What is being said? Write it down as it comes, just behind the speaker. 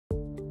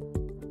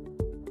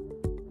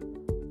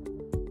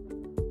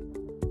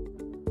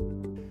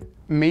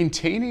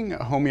Maintaining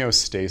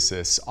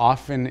homeostasis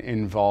often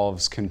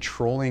involves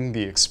controlling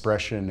the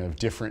expression of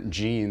different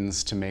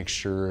genes to make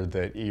sure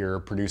that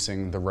you're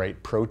producing the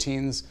right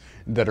proteins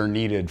that are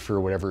needed for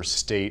whatever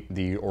state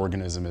the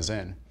organism is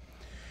in.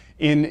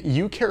 In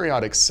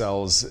eukaryotic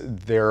cells,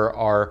 there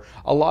are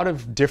a lot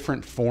of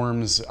different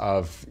forms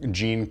of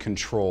gene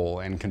control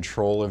and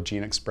control of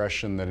gene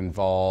expression that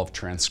involve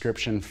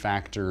transcription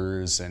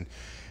factors and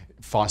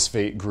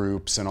phosphate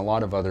groups and a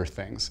lot of other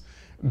things.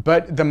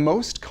 But the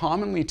most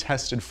commonly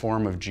tested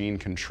form of gene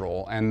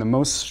control, and the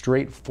most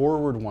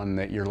straightforward one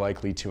that you're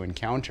likely to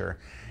encounter,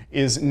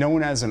 is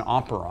known as an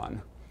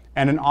operon.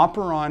 And an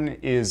operon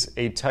is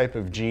a type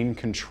of gene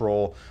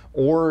control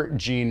or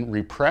gene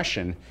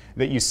repression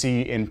that you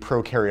see in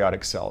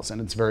prokaryotic cells,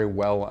 and it's very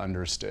well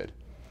understood.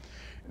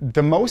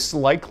 The most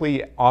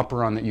likely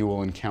operon that you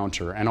will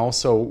encounter, and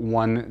also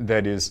one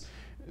that is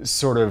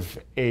sort of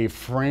a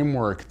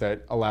framework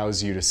that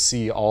allows you to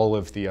see all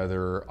of the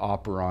other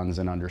operons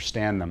and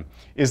understand them,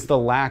 is the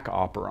Lac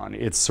Operon.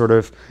 It's sort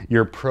of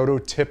your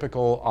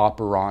prototypical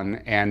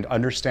operon, and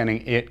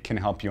understanding it can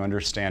help you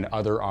understand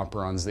other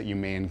operons that you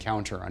may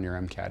encounter on your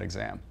MCAT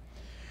exam.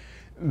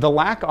 The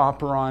Lac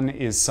Operon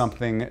is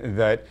something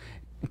that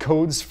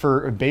codes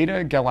for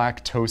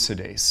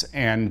beta-galactosidase,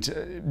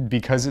 and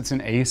because it's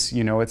an ACE,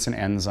 you know it's an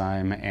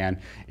enzyme, and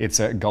it's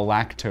a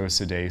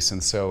galactosidase,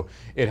 and so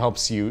it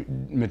helps you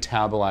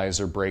metabolize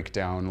or break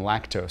down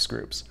lactose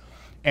groups.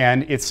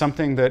 And it's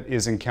something that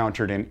is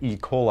encountered in E.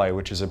 coli,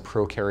 which is a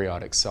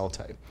prokaryotic cell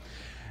type.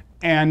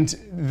 And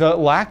the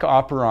Lac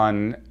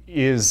Operon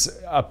is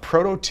a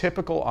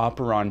prototypical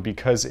operon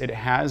because it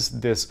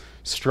has this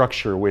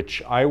structure,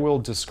 which I will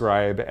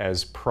describe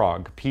as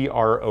PROG,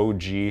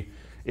 P-R-O-G.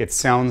 It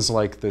sounds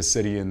like the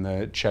city in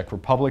the Czech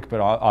Republic, but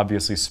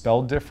obviously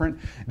spelled different.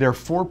 There are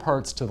four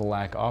parts to the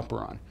Lac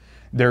Operon.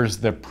 There's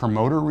the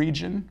promoter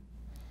region,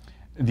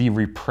 the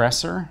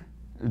repressor,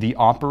 the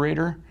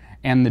operator,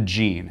 and the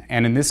gene.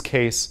 And in this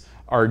case,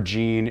 our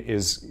gene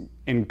is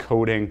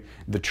encoding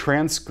the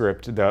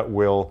transcript that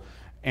will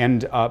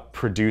end up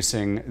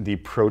producing the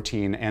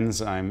protein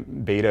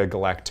enzyme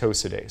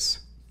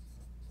beta-galactosidase.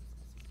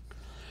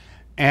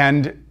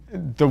 And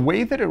the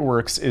way that it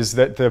works is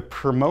that the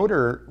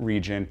promoter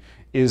region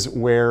is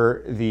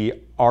where the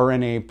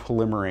RNA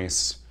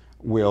polymerase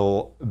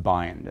will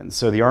bind. And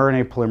so the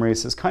RNA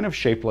polymerase is kind of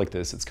shaped like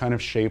this. It's kind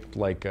of shaped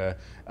like a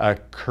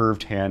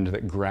curved hand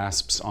that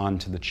grasps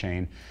onto the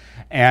chain.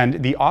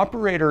 And the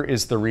operator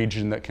is the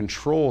region that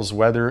controls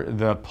whether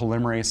the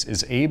polymerase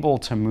is able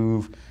to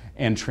move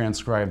and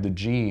transcribe the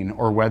gene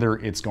or whether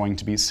it's going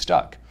to be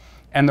stuck.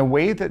 And the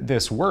way that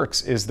this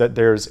works is that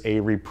there's a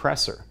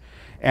repressor.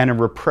 And a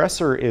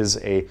repressor is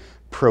a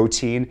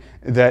protein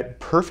that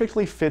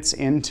perfectly fits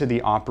into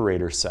the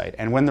operator site.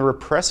 And when the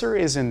repressor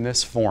is in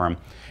this form,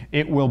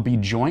 it will be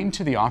joined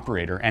to the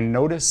operator, and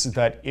notice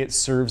that it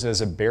serves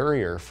as a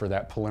barrier for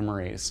that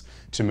polymerase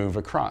to move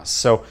across.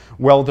 So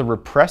while the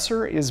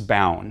repressor is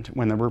bound,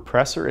 when the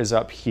repressor is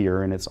up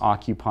here and it's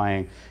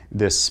occupying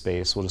this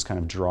space, we'll just kind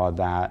of draw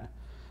that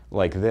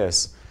like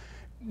this.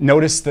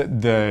 Notice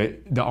that the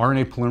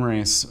RNA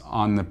polymerase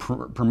on the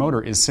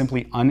promoter is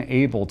simply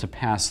unable to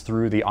pass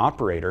through the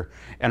operator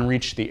and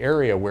reach the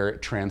area where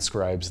it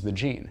transcribes the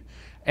gene.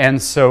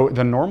 And so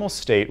the normal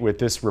state with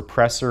this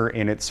repressor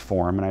in its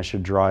form, and I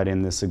should draw it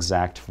in this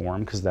exact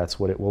form because that's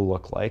what it will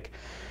look like,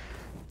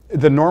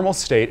 the normal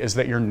state is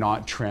that you're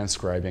not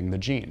transcribing the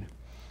gene.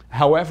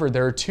 However,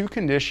 there are two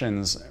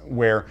conditions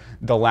where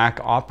the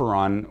Lac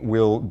Operon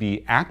will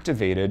be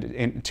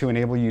activated to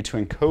enable you to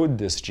encode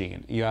this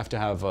gene. You have to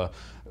have a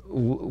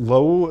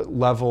low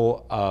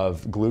level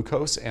of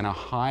glucose and a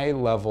high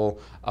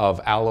level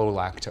of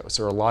allolactose,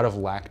 or a lot of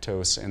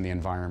lactose in the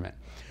environment.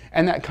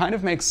 And that kind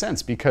of makes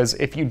sense because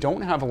if you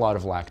don't have a lot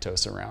of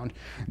lactose around,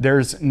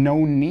 there's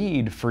no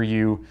need for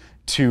you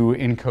to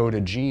encode a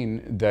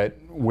gene that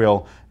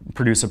will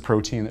produce a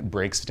protein that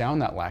breaks down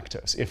that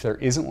lactose. If there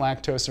isn't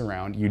lactose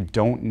around, you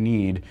don't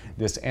need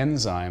this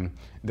enzyme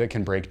that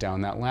can break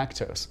down that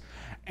lactose.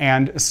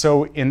 And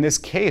so in this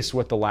case,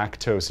 what the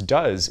lactose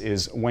does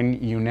is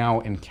when you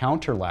now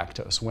encounter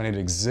lactose, when it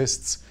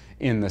exists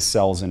in the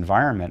cell's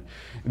environment,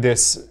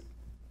 this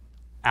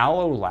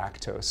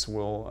allolactose,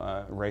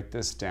 we'll write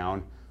this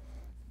down,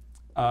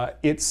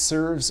 it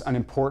serves an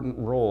important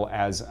role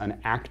as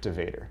an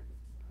activator.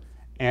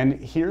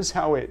 And here's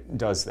how it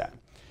does that.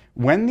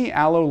 When the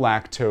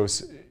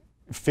allolactose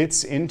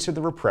fits into the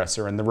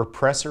repressor, and the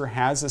repressor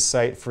has a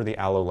site for the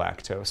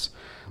allolactose,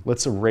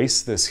 let's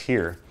erase this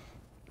here.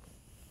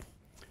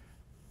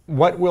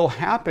 What will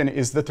happen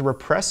is that the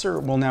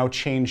repressor will now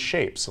change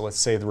shape. So let's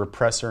say the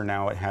repressor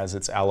now it has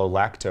its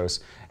allolactose,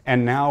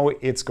 and now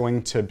it's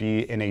going to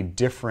be in a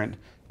different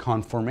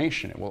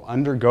conformation. It will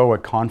undergo a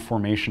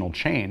conformational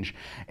change,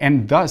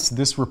 and thus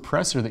this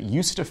repressor that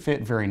used to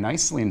fit very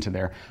nicely into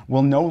there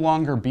will no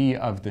longer be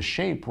of the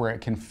shape where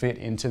it can fit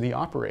into the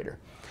operator.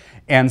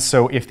 And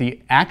so if the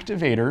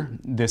activator,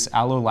 this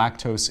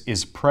allolactose,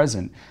 is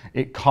present,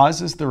 it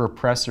causes the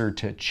repressor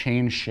to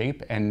change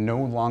shape and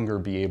no longer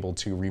be able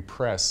to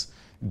repress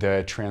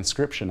the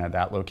transcription at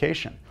that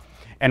location.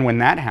 And when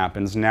that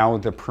happens, now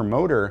the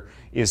promoter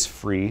is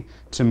free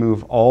to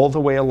move all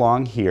the way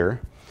along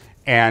here,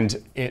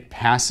 and it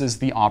passes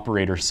the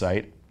operator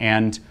site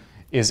and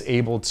is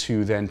able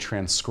to then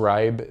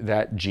transcribe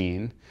that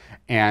gene,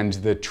 and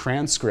the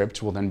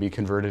transcript will then be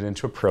converted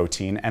into a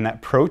protein, and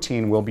that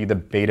protein will be the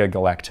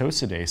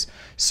beta-galactosidase.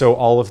 So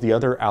all of the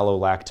other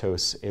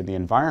allolactose in the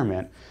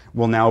environment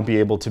will now be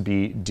able to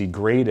be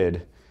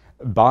degraded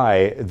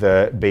by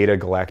the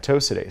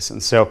beta-galactosidase.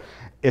 And so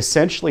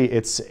essentially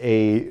it's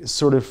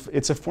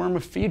a form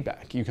of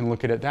feedback. You can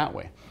look at it that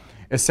way.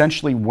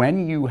 Essentially,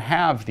 when you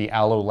have the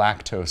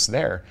allolactose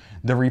there,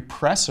 the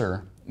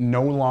repressor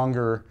no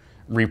longer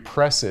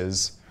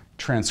represses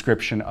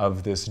transcription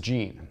of this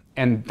gene.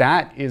 And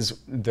that is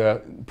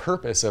the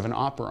purpose of an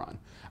operon.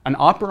 An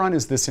operon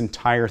is this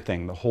entire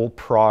thing, the whole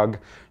prog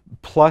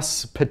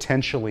plus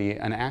potentially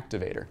an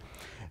activator.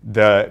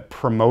 The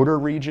promoter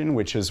region,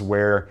 which is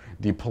where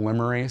the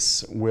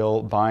polymerase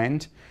will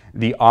bind,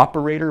 the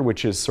operator,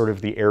 which is sort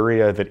of the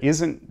area that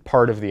isn't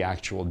part of the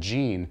actual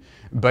gene,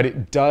 but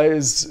it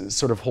does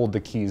sort of hold the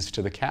keys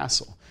to the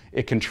castle.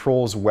 It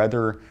controls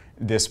whether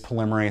this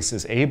polymerase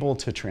is able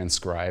to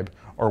transcribe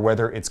or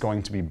whether it's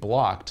going to be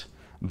blocked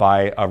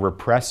by a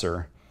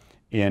repressor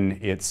in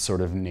its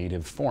sort of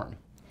native form.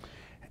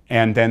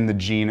 And then the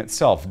gene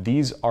itself.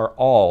 These are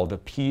all, the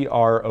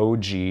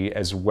PROG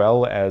as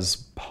well as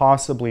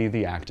possibly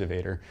the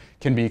activator,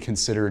 can be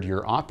considered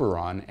your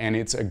operon, and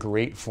it's a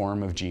great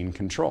form of gene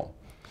control.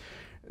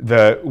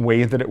 The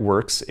way that it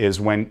works is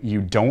when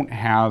you don't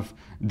have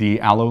the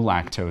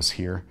allolactose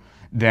here,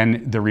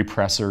 then the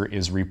repressor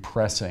is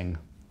repressing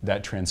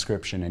that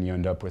transcription and you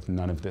end up with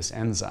none of this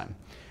enzyme.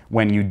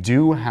 When you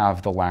do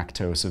have the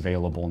lactose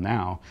available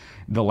now,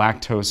 the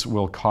lactose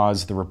will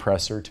cause the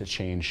repressor to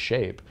change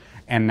shape,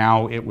 and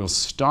now it will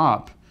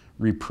stop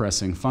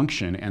repressing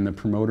function, and the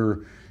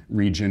promoter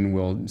region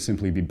will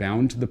simply be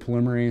bound to the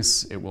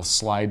polymerase, it will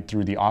slide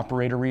through the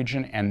operator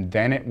region, and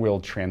then it will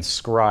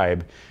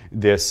transcribe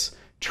this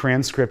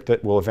transcript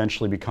that will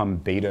eventually become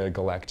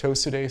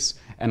beta-galactosidase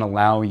and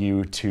allow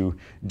you to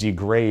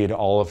degrade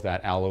all of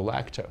that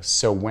allolactose.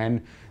 So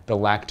when the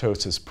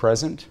lactose is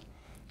present,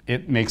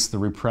 it makes the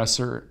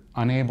repressor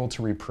unable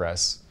to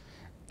repress,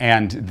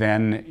 and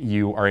then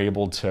you are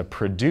able to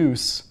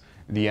produce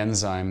the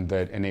enzyme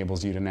that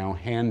enables you to now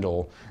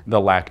handle the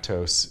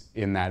lactose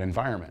in that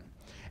environment.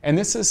 And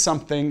this is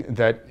something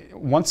that,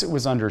 once it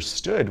was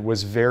understood,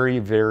 was very,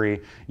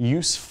 very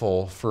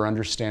useful for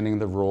understanding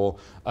the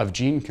role of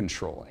gene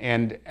control.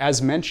 And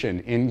as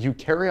mentioned, in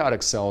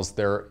eukaryotic cells,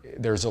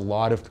 there's a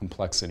lot of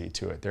complexity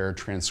to it. There are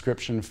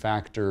transcription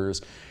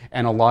factors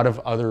and a lot of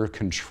other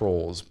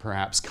controls,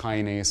 perhaps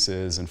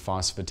kinases and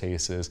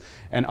phosphatases,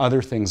 and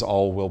other things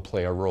all will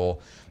play a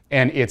role.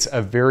 And it's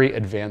a very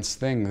advanced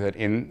thing that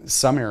in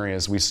some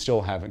areas we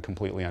still haven't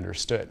completely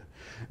understood.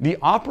 The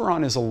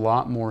operon is a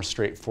lot more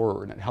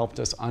straightforward. It helped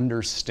us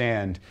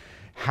understand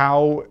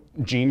how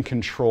gene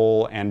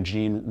control and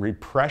gene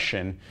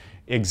repression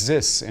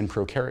exists in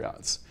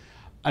prokaryotes.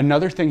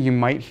 Another thing you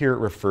might hear it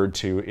referred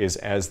to is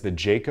as the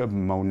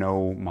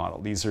Jakob-Monod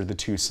model. These are the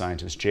two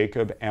scientists,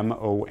 Jakob,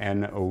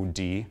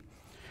 M-O-N-O-D.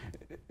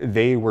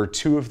 They were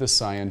two of the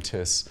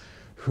scientists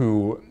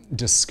who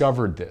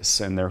discovered this,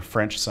 and they're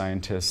French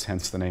scientists,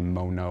 hence the name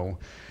Monod.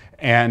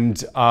 And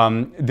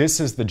this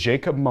is the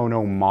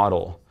Jakob-Monod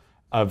model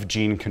of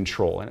gene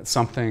control, and it's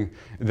something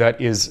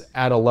that is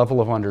at a level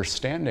of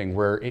understanding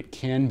where it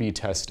can be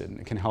tested,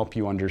 and it can help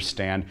you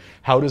understand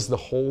how does the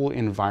whole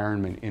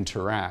environment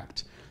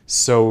interact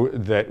so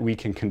that we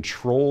can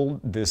control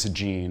this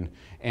gene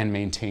and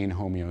maintain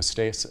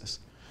homeostasis.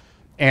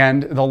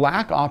 And the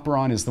Lac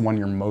Operon is the one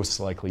you're most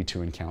likely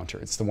to encounter.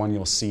 It's the one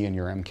you'll see in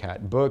your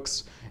MCAT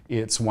books.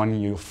 It's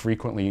one you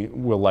frequently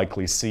will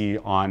likely see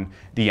on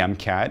the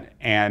MCAT,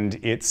 and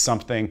it's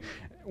something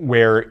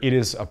where it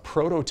is a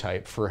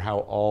prototype for how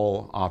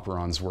all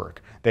operons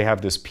work. They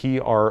have this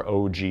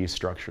PROG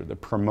structure, the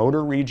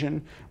promoter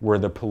region where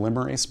the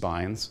polymerase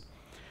binds,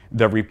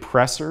 the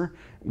repressor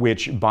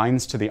which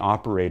binds to the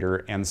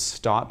operator and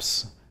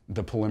stops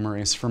the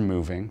polymerase from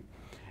moving,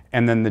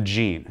 and then the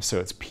gene, so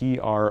it's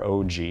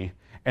PROG.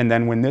 And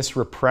then when this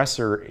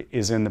repressor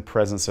is in the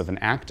presence of an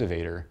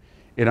activator,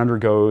 it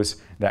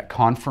undergoes that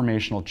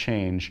conformational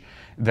change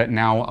that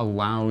now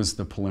allows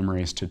the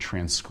polymerase to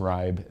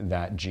transcribe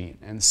that gene.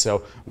 And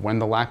so when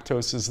the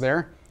lactose is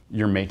there,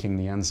 you're making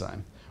the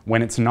enzyme.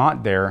 When it's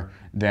not there,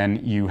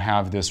 then you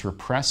have this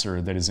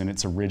repressor that is in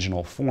its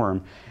original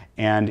form,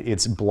 and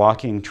it's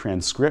blocking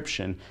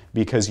transcription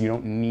because you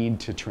don't need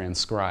to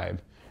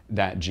transcribe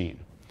that gene.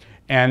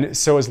 And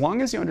so as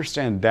long as you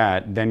understand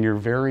that, then you're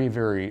very,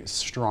 very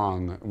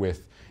strong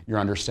with your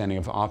understanding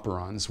of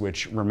operons,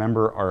 which,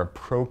 remember, are a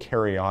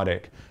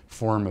prokaryotic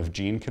form of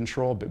gene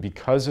control, but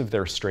because of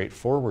their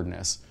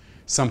straightforwardness,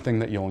 something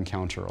that you'll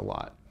encounter a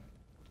lot.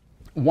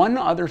 One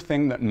other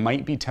thing that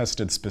might be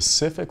tested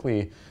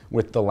specifically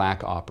with the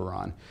Lac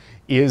Operon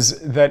is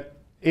that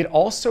it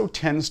also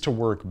tends to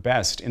work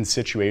best in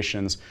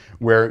situations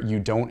where you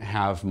don't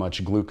have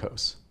much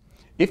glucose.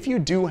 If you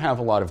do have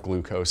a lot of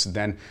glucose,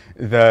 then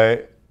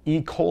the E.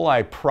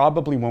 coli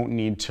probably won't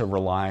need to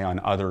rely on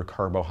other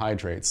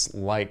carbohydrates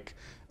like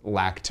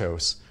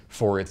lactose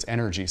for its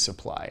energy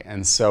supply.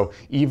 And so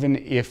even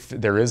if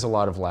there is a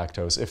lot of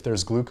lactose, if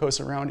there's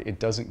glucose around, it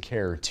doesn't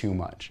care too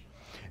much.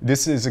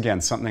 This is, again,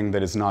 something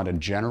that is not a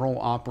general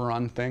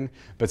operon thing,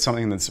 but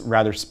something that's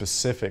rather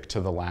specific to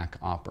the Lac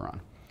Operon.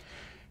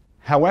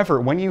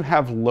 However, when you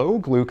have low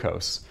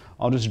glucose,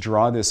 I'll just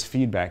draw this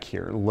feedback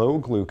here. Low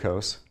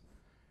glucose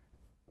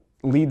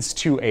leads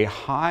to a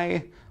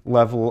high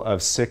level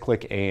of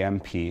cyclic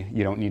AMP.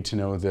 You don't need to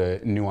know the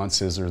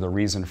nuances or the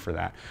reason for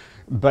that.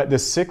 But the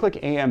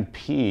cyclic AMP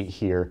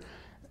here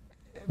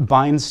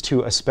binds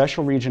to a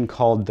special region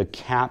called the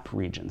CAP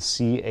region,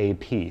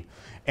 CAP.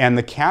 And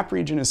the CAP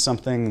region is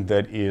something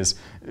that is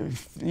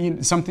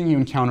something you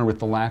encounter with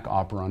the Lac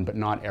Operon, but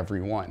not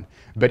every one.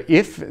 But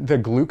if the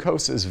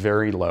glucose is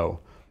very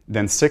low,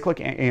 then cyclic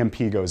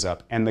AMP goes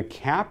up, and the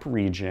CAP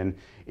region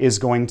is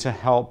going to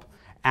help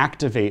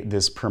activate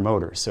this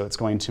promoter. So it's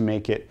going to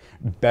make it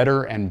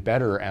better and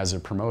better as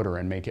a promoter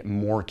and make it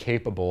more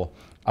capable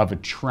of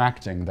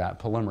attracting that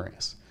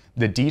polymerase.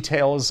 The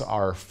details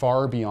are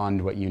far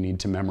beyond what you need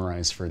to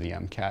memorize for the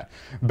MCAT,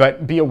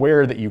 but be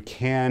aware that you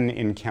can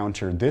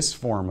encounter this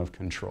form of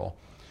control,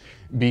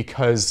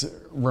 because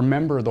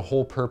remember, the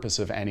whole purpose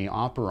of any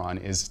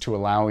operon is to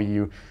allow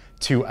you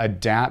to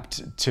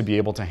adapt to be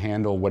able to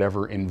handle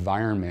whatever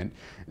environment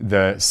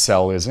the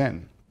cell is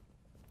in.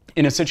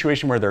 In a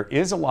situation where there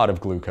is a lot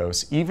of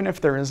glucose, even if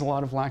there is a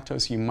lot of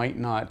lactose, you might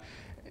not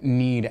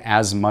need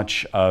as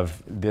much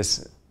of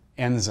this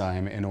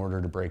enzyme in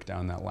order to break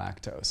down that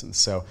lactose. And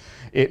so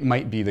it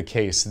might be the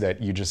case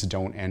that you just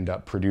don't end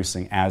up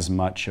producing as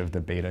much of the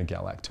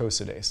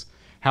beta-galactosidase.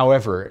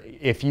 However,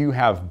 if you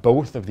have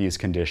both of these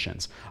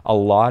conditions, a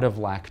lot of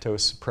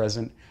lactose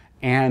present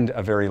and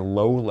a very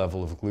low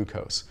level of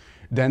glucose,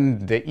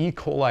 then the E.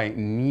 coli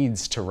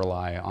needs to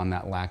rely on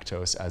that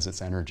lactose as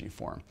its energy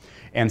form.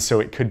 And so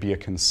it could be a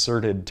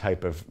concerted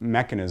type of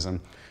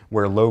mechanism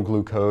where low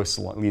glucose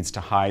leads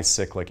to high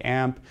cyclic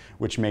AMP,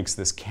 which makes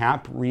this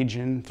CAP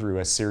region, through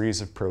a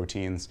series of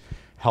proteins,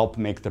 help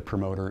make the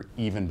promoter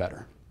even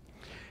better.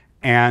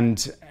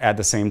 And at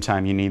the same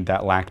time, you need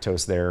that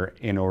lactose there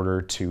in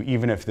order to,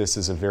 even if this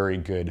is a very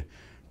good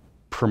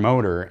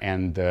promoter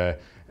and the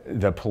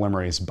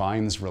polymerase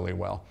binds really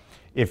well,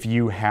 if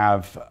you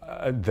have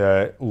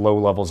the low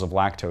levels of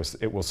lactose,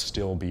 it will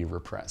still be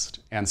repressed.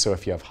 And so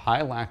if you have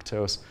high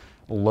lactose,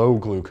 low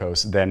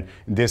glucose, then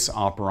this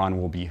operon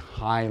will be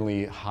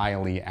highly,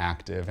 highly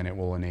active, and it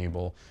will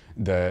enable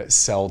the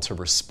cell to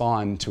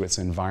respond to its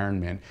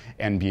environment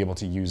and be able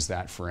to use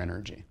that for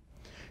energy.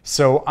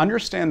 So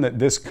understand that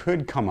this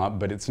could come up,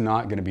 but it's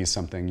not going to be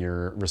something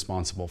you're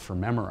responsible for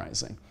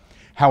memorizing.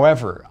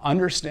 However,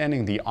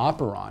 understanding the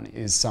operon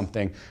is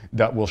something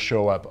that will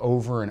show up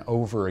over and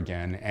over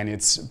again, and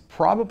it's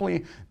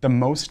probably the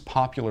most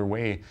popular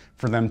way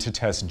for them to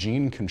test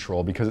gene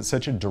control because it's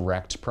such a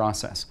direct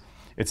process.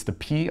 It's the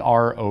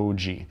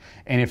PROG,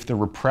 and if the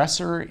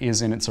repressor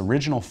is in its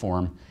original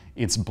form,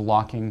 it's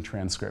blocking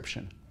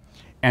transcription.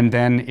 And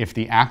then if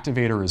the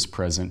activator is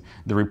present,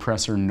 the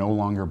repressor no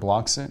longer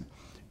blocks it,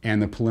 and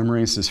the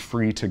polymerase is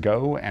free to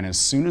go. And as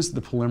soon as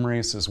the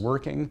polymerase is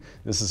working,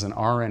 this is an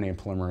RNA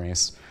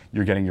polymerase,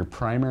 you're getting your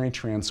primary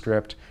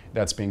transcript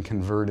that's being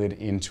converted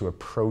into a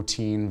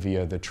protein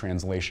via the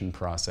translation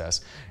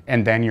process.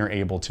 And then you're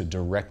able to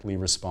directly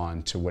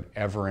respond to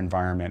whatever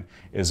environment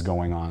is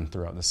going on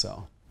throughout the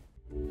cell.